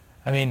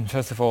I mean,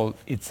 first of all,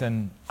 it's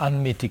an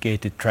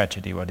unmitigated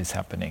tragedy what is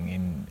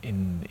happening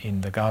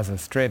in the Gaza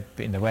Strip,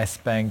 in the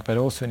West Bank, but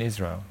also in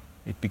Israel.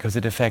 Because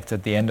it affects,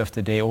 at the end of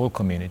the day, all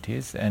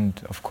communities. And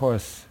of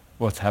course,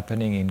 what's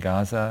happening in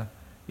Gaza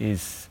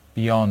is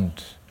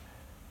beyond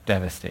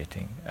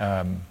devastating.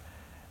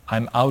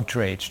 I'm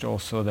outraged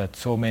also that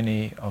so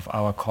many of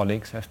our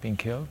colleagues have been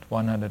killed,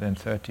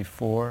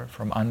 134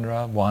 from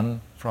UNRWA,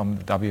 1 from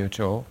the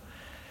WHO,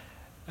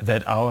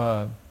 that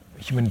our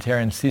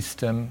humanitarian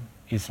system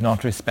is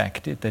not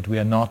respected, that we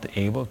are not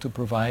able to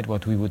provide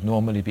what we would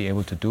normally be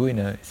able to do in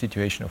a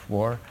situation of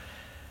war,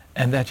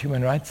 and that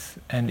human rights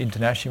and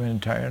international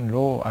humanitarian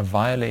law are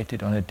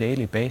violated on a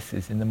daily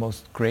basis in the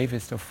most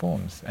gravest of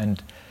forms.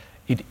 And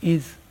it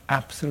is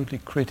absolutely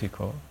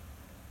critical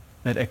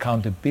that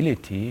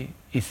accountability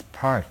is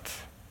part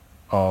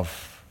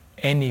of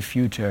any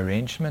future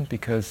arrangement,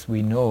 because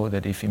we know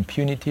that if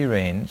impunity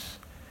reigns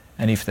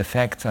and if the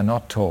facts are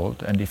not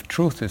told and if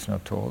truth is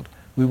not told,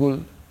 we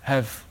will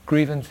have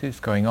grievances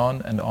going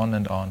on and on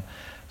and on.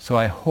 So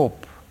I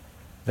hope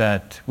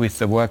that with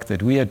the work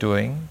that we are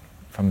doing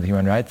from the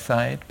human rights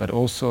side, but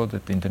also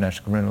that the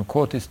International Criminal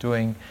Court is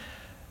doing,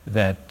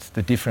 that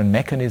the different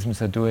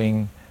mechanisms are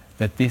doing,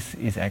 that this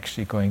is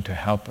actually going to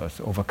help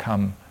us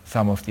overcome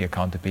some of the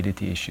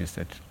accountability issues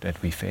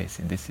that we face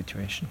in this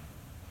situation.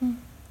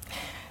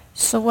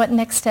 So what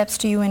next steps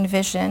do you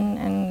envision,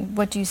 and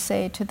what do you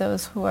say to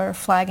those who are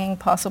flagging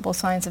possible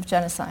signs of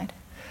genocide?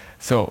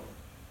 So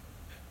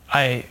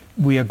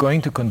we are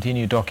going to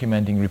continue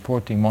documenting,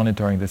 reporting,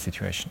 monitoring the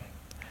situation.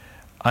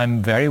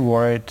 I'm very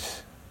worried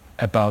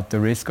about the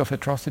risk of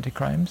atrocity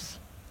crimes.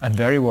 I'm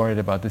very worried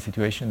about the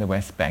situation in the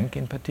West Bank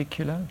in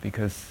particular,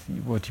 because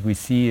what we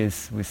see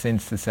is,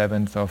 since the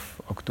 7th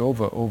of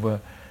October,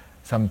 over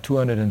some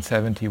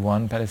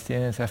 271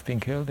 Palestinians have been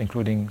killed,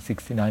 including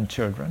 69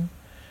 children.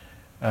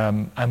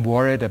 I'm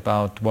worried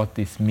about what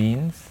this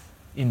means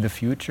in the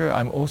future.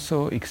 I'm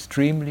also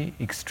extremely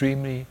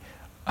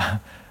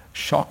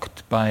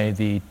shocked by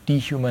the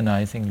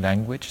dehumanizing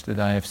language that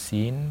I have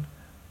seen,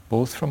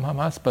 both from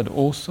Hamas, but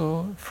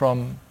also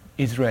from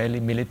Israeli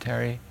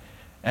military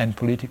and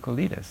political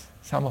leaders.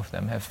 Some of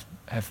them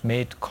have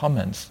made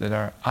comments that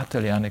are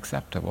utterly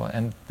unacceptable,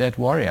 and that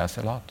worry us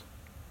a lot.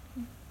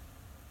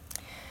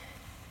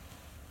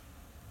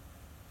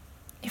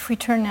 If we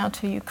turn now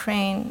to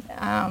Ukraine,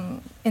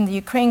 in the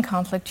Ukraine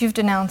conflict, you've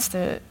denounced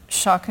the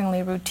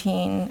shockingly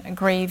routine,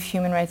 grave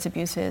human rights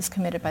abuses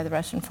committed by the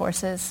Russian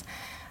forces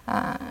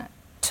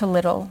to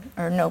little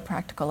or no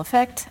practical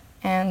effect.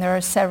 And there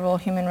are several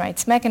human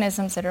rights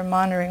mechanisms that are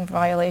monitoring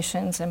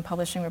violations and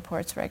publishing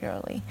reports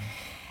regularly.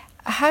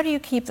 How do you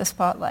keep the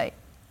spotlight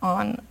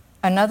on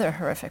another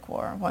horrific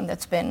war, one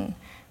that's been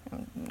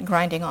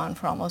grinding on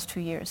for almost 2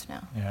 years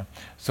now? Yeah.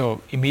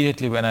 So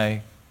immediately when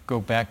I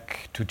go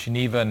back to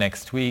Geneva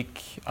next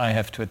week, I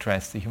have to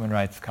address the Human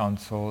Rights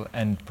Council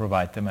and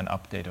provide them an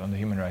update on the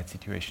human rights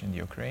situation in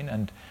Ukraine.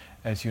 And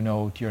as you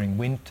know, during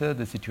winter,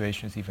 the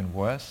situation is even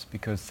worse,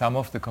 because some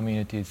of the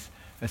communities,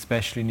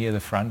 especially near the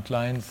front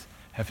lines,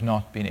 have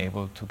not been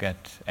able to get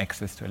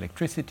access to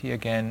electricity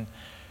again.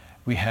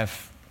 We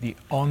have the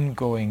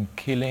ongoing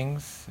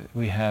killings.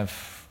 We have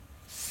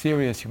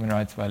serious human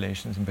rights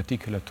violations, in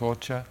particular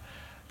torture,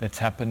 that's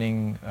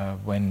happening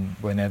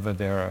whenever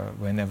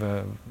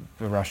the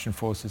Russian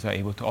forces are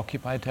able to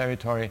occupy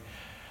territory.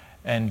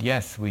 And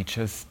yes, we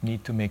just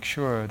need to make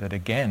sure that,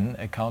 again,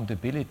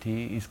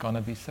 accountability is going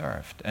to be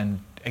served.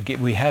 And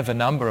again, we have a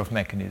number of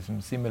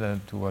mechanisms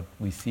similar to what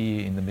we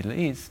see in the Middle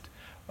East,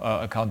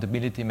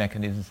 accountability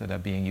mechanisms that are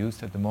being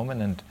used at the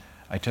moment, and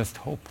I just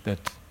hope that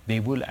they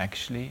will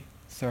actually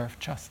serve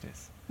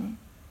justice.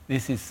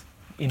 This is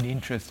in the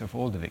interest of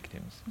all the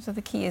victims. So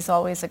the key is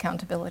always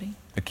accountability.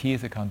 The key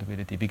is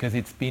accountability, because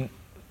it's been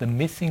the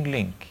missing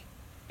link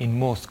in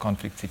most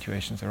conflict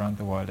situations around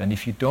the world. And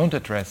if you don't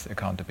address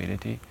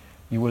accountability,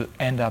 you will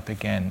end up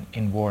again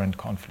in war and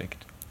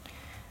conflict.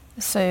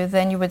 So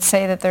then you would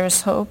say that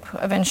there's hope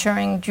of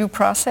ensuring due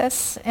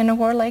process in a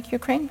war like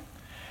Ukraine?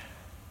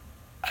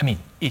 I mean,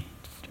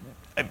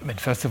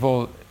 first of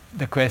all,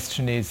 the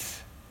question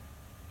is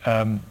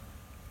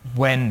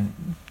when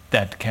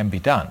that can be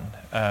done.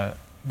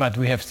 But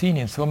we have seen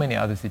in so many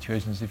other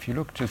situations, if you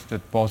look just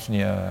at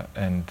Bosnia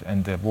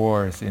and the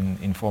wars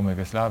in former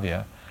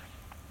Yugoslavia,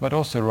 but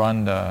also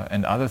Rwanda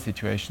and other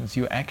situations,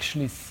 you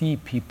actually see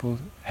people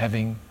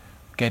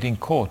getting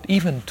caught.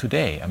 Even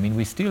today, I mean,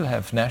 we still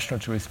have national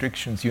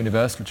jurisdictions,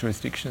 universal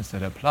jurisdictions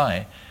that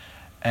apply.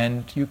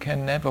 And you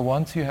can never,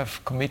 once you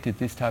have committed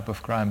this type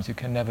of crimes, you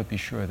can never be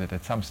sure that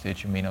at some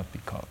stage you may not be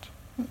caught.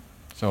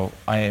 So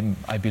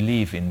I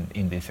believe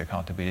in this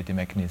accountability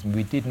mechanism.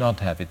 We did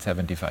not have it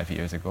 75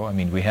 years ago. I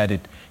mean, we had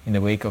it in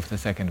the wake of the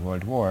Second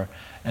World War.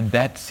 And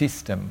that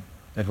system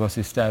that was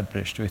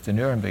established with the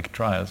Nuremberg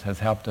trials has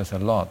helped us a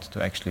lot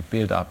to actually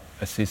build up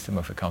a system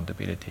of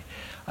accountability.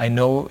 I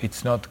know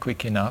it's not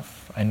quick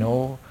enough. I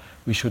know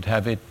we should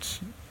have it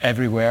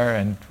everywhere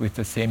and with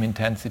the same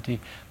intensity,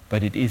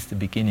 but it is the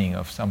beginning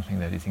of something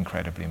that is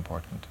incredibly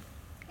important.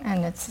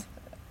 And it's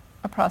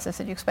a process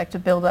that you expect to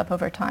build up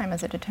over time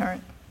as a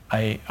deterrent?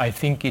 I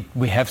think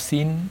we have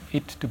seen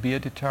it to be a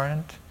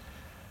deterrent.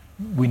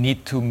 We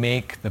need to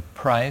make the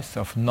price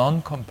of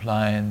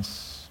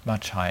non-compliance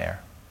much higher.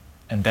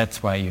 And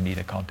that's why you need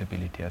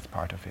accountability as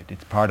part of it.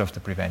 It's part of the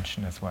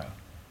prevention as well.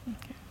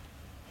 Okay.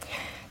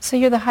 So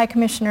you're the High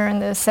Commissioner in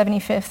the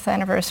 75th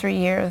anniversary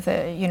year of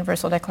the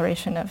Universal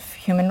Declaration of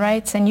Human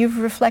Rights, and you've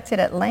reflected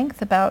at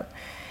length about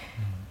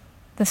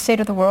the state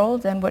of the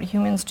world and what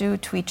humans do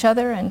to each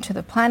other and to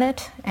the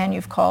planet, and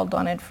you've called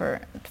on it for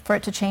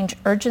it to change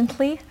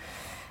urgently.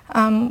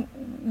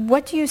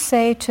 What do you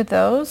say to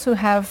those who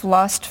have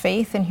lost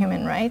faith in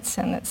human rights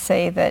and that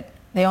say that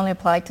they only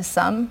apply to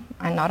some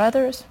and not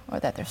others, or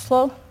that they're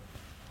slow?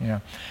 Yeah.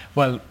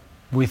 Well,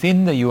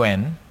 within the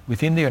UN,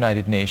 within the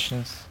United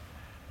Nations,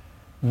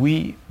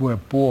 we were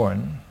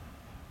born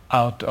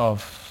out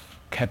of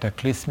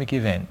cataclysmic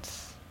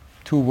events,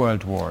 2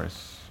 world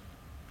wars,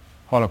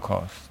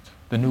 Holocaust,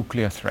 the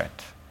nuclear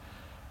threat,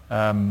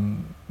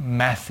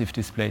 massive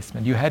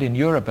displacement. You had in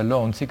Europe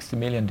alone 60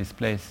 million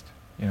displaced.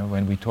 You know,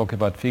 when we talk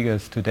about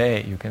figures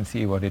today, you can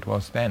see what it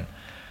was then.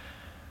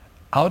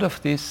 Out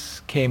of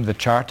this came the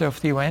Charter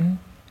of the UN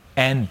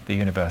and the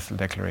Universal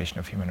Declaration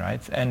of Human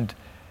Rights, and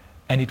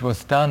it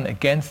was done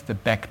against the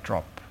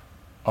backdrop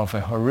of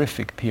a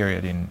horrific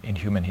period in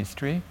human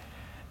history,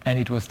 and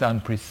it was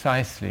done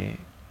precisely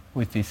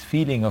with this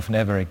feeling of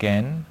never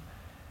again,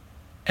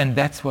 and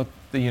that's what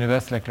the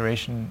Universal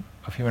Declaration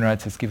of Human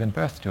Rights has given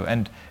birth to.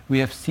 And we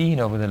have seen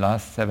over the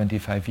last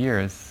 75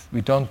 years,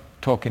 we don't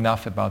talk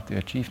enough about the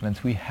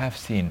achievements, we have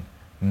seen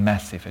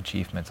massive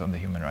achievements on the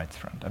human rights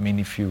front. I mean,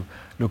 if you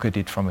look at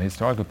it from a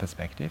historical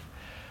perspective,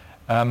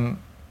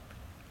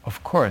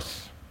 of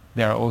course,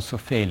 there are also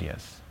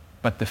failures,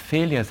 but the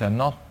failures are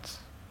not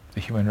the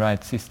human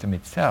rights system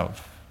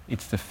itself,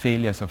 it's the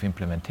failures of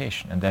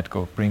implementation. And that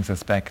brings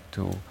us back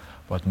to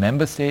what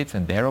member states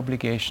and their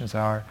obligations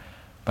are,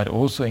 but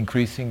also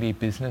increasingly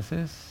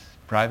businesses,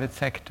 private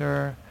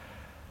sector,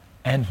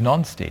 and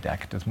non-state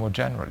actors more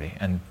generally.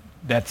 And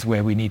that's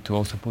where we need to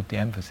also put the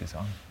emphasis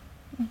on.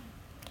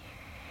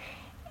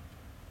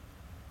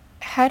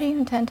 How do you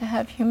intend to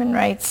have human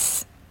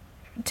rights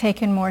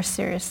taken more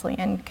seriously?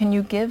 And can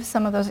you give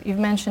some of those, you've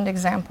mentioned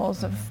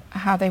examples of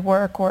how they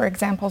work, or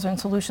examples and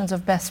solutions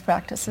of best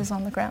practices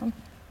on the ground?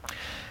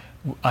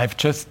 I've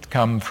just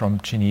come from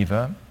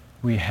Geneva.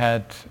 We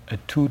had a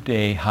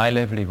 2-day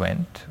high-level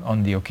event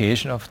on the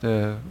occasion of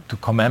to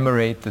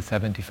commemorate the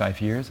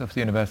 75 years of the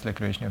Universal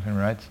Declaration of Human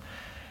Rights.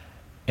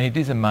 And it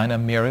is a minor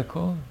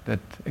miracle that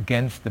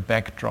against the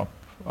backdrop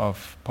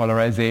of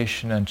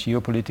polarization and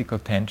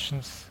geopolitical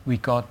tensions, we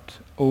got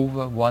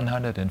over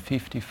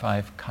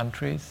 155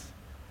 countries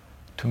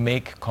to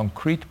make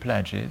concrete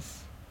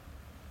pledges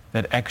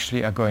that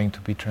actually are going to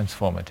be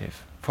transformative.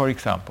 For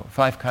example,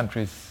 5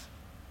 countries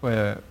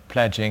were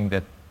pledging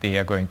that they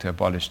are going to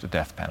abolish the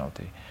death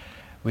penalty.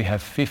 We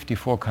have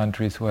 54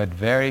 countries who had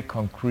very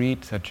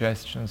concrete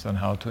suggestions on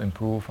how to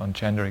improve on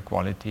gender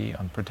equality,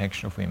 on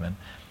protection of women.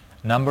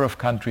 Number of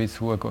countries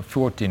who are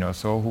 14 or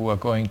so who are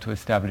going to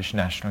establish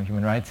national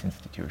human rights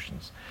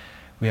institutions.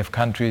 We have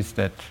countries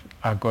that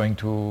are going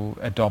to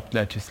adopt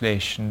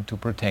legislation to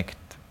protect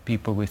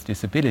people with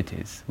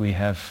disabilities. We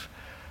have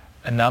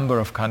a number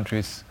of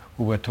countries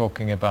who were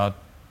talking about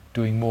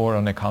doing more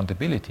on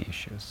accountability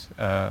issues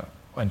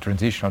and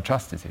transitional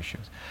justice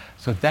issues.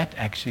 So that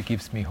actually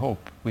gives me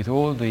hope. With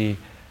all the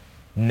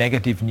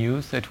negative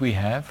news that we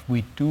have,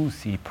 we do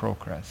see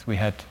progress. We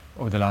had,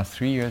 over the last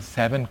 3 years,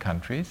 7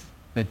 countries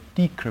that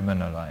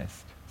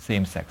decriminalized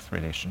same-sex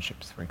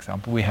relationships, for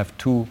example. We have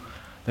 2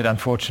 that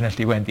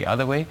unfortunately went the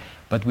other way,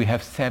 but we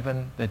have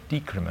 7 that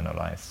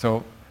decriminalized.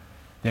 So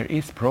there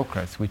is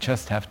progress. We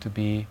just have to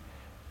we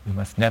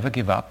must never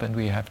give up, and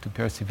we have to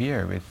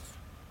persevere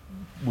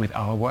with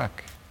our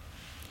work.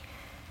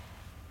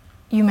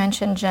 You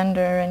mentioned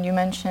gender, and you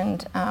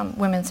mentioned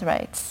women's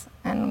rights.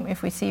 And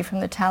if we see from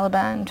the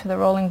Taliban to the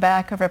rolling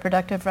back of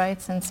reproductive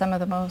rights in some of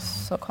the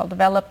most so-called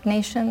developed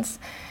nations,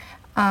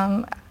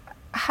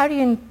 how do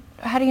you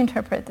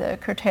interpret the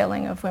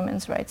curtailing of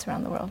women's rights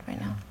around the world right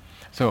now?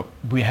 So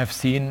we have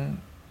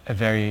seen a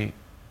very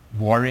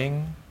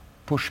worrying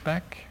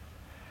pushback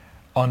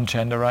on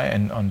gender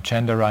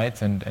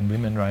rights and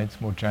women's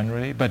rights more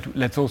generally. But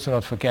let's also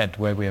not forget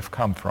where we have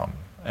come from.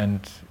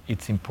 And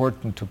it's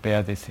important to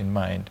bear this in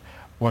mind.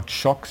 What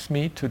shocks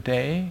me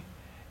today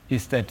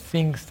is that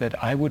things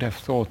that I would have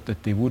thought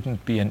that they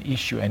wouldn't be an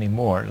issue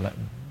anymore, like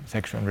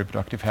sexual and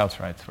reproductive health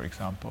rights, for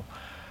example,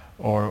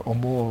 or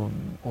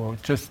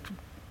just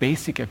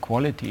basic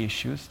equality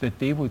issues, that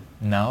they would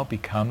now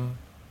become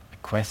a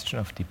question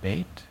of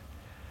debate.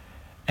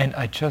 And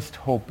I just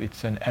hope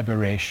it's an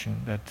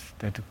aberration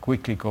that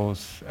quickly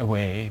goes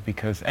away,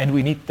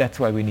 that's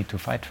why we need to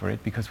fight for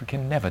it, because we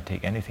can never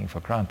take anything for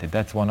granted.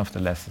 That's one of the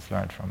lessons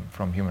learned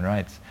from human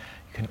rights.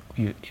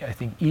 I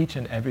think each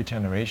and every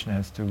generation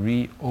has to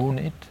re-own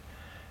it,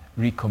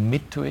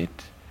 recommit to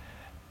it,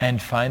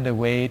 and find a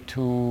way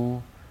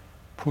to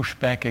push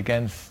back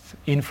against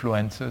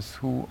influencers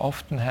who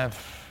often have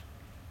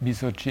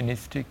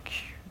misogynistic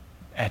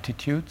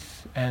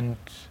attitudes and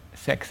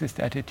sexist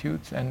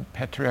attitudes and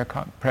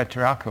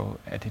patriarchal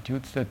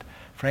attitudes that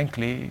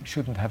frankly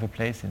shouldn't have a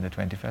place in the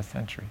 21st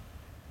century.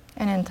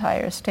 And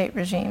entire state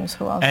regimes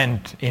who also...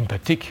 And in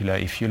particular,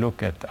 if you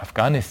look at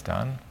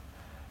Afghanistan,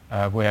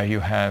 where you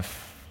have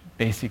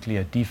basically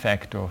a de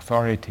facto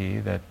authority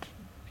that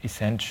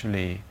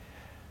essentially,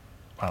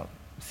 well,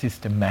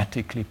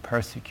 systematically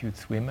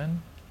persecutes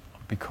women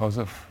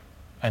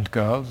and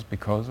girls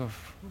because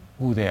of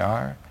who they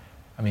are.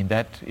 I mean,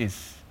 that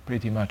is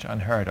pretty much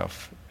unheard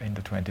of in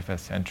the 21st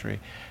century.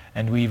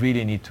 And we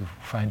really need to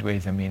find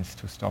ways and means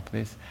to stop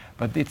this.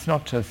 But it's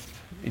not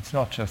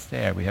just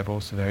there. We have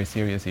also very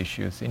serious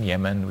issues in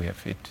Yemen. We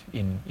have it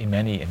in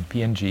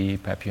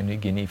PNG, Papua New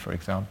Guinea, for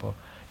example,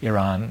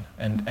 Iran,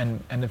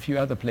 and a few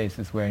other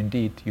places where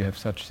indeed you have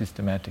such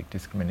systematic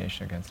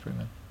discrimination against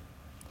women.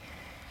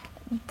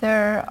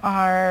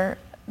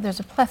 There's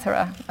a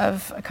plethora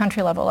of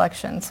country-level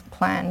elections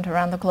planned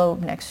around the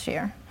globe next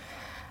year.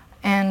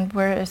 And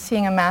we're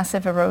seeing a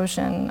massive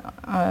erosion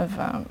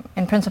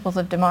in principles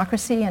of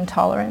democracy and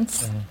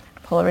tolerance,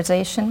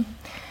 polarization.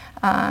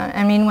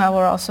 And meanwhile,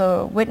 we're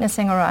also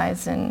witnessing a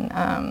rise in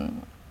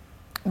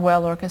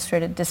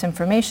well-orchestrated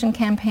disinformation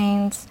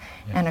campaigns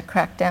and a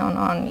crackdown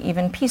on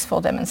even peaceful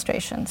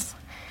demonstrations.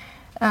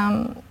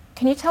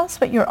 Can you tell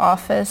us what your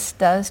office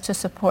does to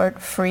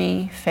support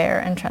free, fair,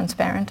 and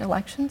transparent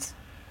elections?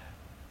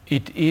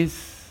 It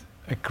is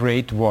a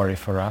great worry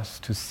for us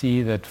to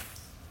see that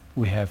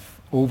we have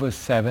over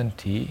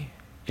 70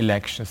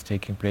 elections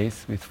taking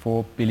place with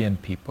 4 billion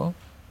people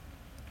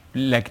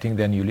electing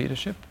their new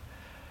leadership.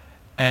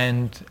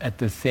 And at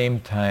the same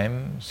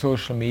time,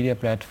 social media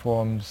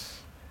platforms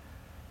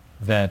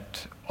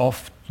that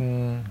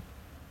often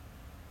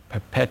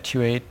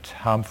perpetuate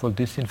harmful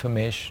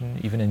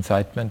disinformation, even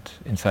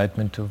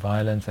incitement to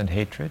violence and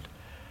hatred.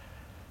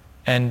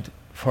 And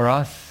for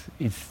us,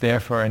 it's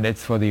therefore, and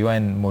it's for the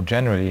UN more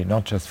generally,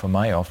 not just for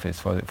my office,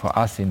 for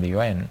us in the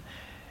UN,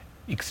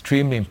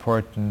 extremely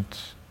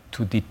important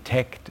to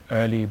detect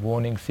early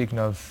warning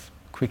signals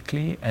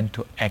quickly and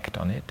to act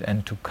on it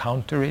and to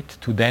counter it,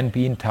 to then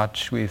be in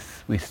touch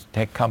with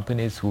tech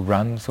companies who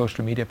run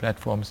social media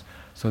platforms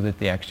so that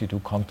they actually do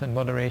content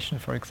moderation,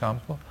 for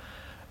example,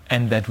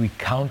 and that we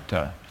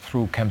counter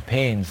through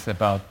campaigns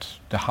about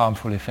the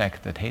harmful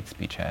effect that hate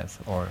speech has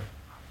or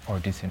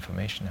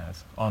disinformation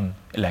has on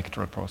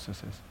electoral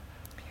processes.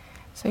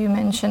 So you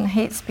mentioned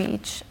hate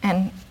speech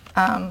and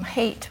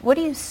hate. What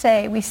do you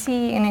say? We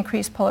see an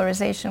increased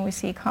polarization, we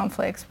see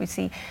conflicts, we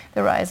see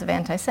the rise of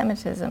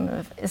anti-Semitism,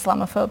 of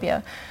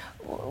Islamophobia.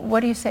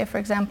 What do you say, for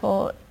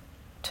example,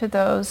 to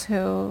those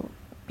who,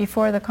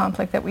 before the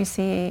conflict that we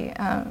see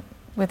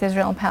with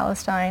Israel and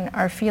Palestine,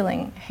 are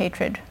feeling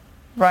hatred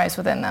rise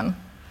within them?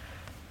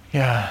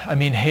 Yeah, I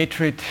mean,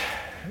 hatred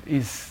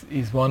is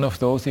one of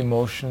those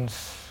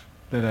emotions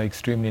that are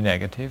extremely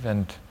negative,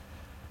 and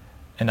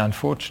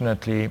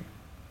unfortunately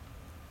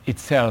it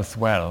sells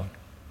well.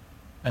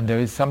 And there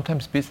is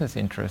sometimes business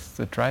interests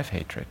that drive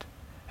hatred.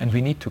 And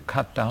we need to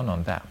cut down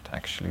on that,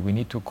 actually. We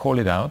need to call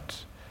it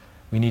out.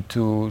 We need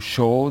to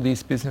show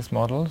these business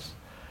models.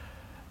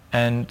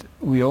 And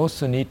we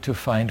also need to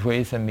find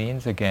ways and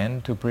means,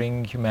 again, to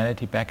bring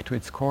humanity back to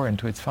its core and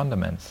to its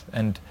fundamentals.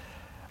 And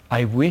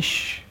I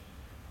wish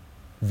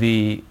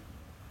the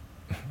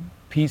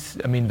peace,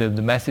 I mean, the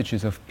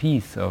messages of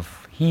peace,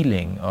 of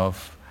healing,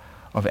 of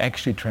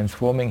actually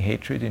transforming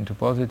hatred into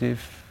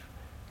positive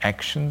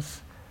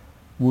actions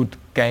would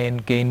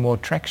gain more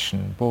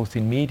traction, both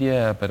in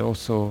media but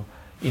also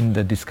in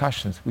the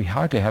discussions. We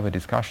hardly have a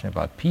discussion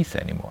about peace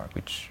anymore,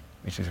 which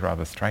is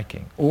rather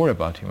striking, or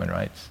about human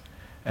rights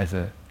as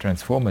a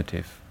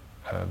transformative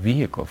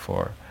vehicle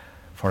for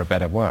a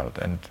better world.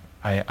 And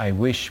I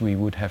wish we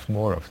would have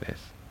more of this.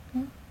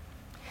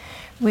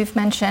 We've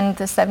mentioned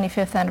the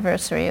 75th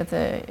anniversary of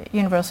the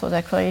Universal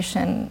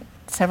Declaration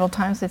several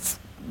times.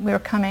 We're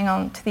coming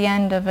on to the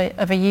end of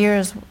a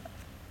year's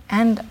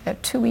and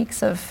 2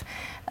 weeks of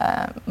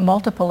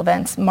multiple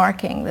events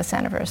marking this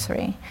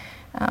anniversary.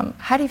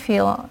 How do you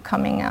feel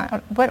coming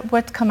out?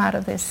 What's come out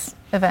of these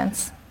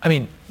events? I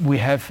mean, we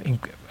have,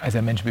 as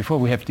I mentioned before,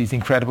 we have these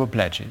incredible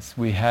pledges.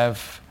 We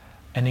have,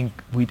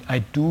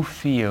 I do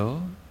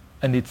feel,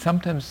 and it's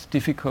sometimes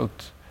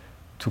difficult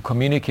to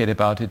communicate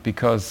about it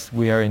because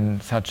we are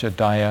in such a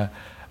dire,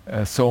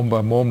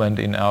 somber moment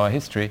in our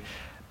history,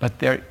 but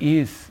there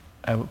is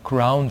a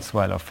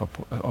groundswell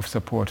of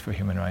support for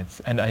human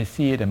rights. And I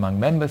see it among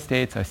member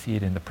states, I see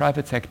it in the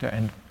private sector,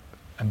 and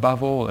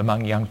above all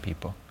among young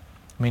people.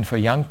 I mean, for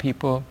young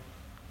people,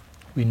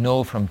 we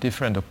know from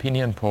different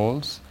opinion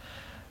polls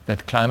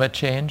that climate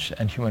change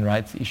and human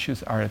rights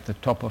issues are at the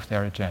top of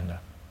their agenda.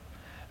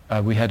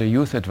 We had a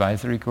youth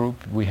advisory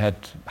group. We had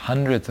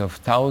hundreds of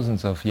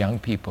thousands of young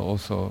people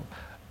also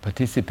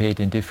participate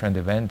in different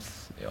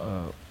events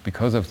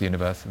because of the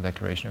Universal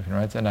Declaration of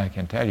Human Rights. And I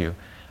can tell you,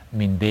 I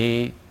mean,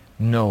 they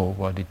know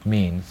what it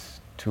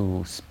means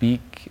to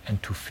speak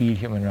and to feel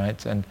human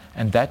rights, and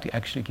that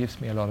actually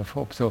gives me a lot of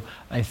hope. So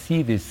I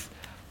see this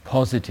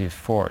positive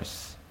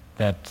force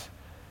that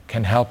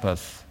can help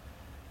us,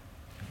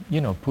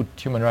 put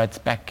human rights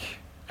back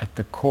at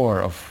the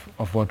core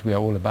of what we are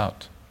all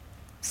about.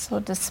 So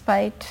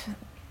despite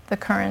the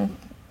current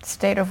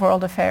state of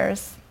world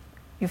affairs,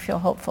 you feel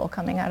hopeful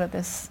coming out of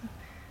this?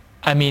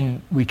 I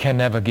mean, we can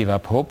never give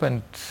up hope,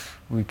 and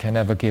we can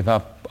never give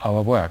up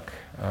our work.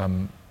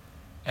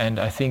 And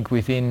I think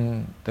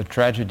within the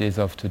tragedies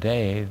of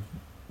today,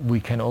 we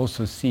can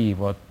also see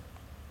what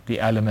the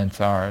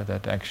elements are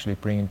that actually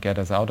get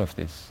us out of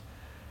this,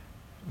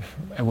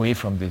 away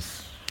from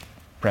this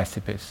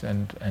precipice,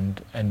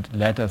 and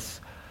let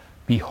us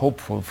be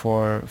hopeful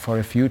for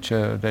a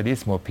future that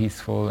is more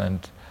peaceful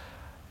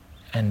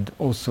and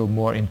also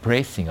more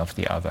embracing of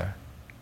the other.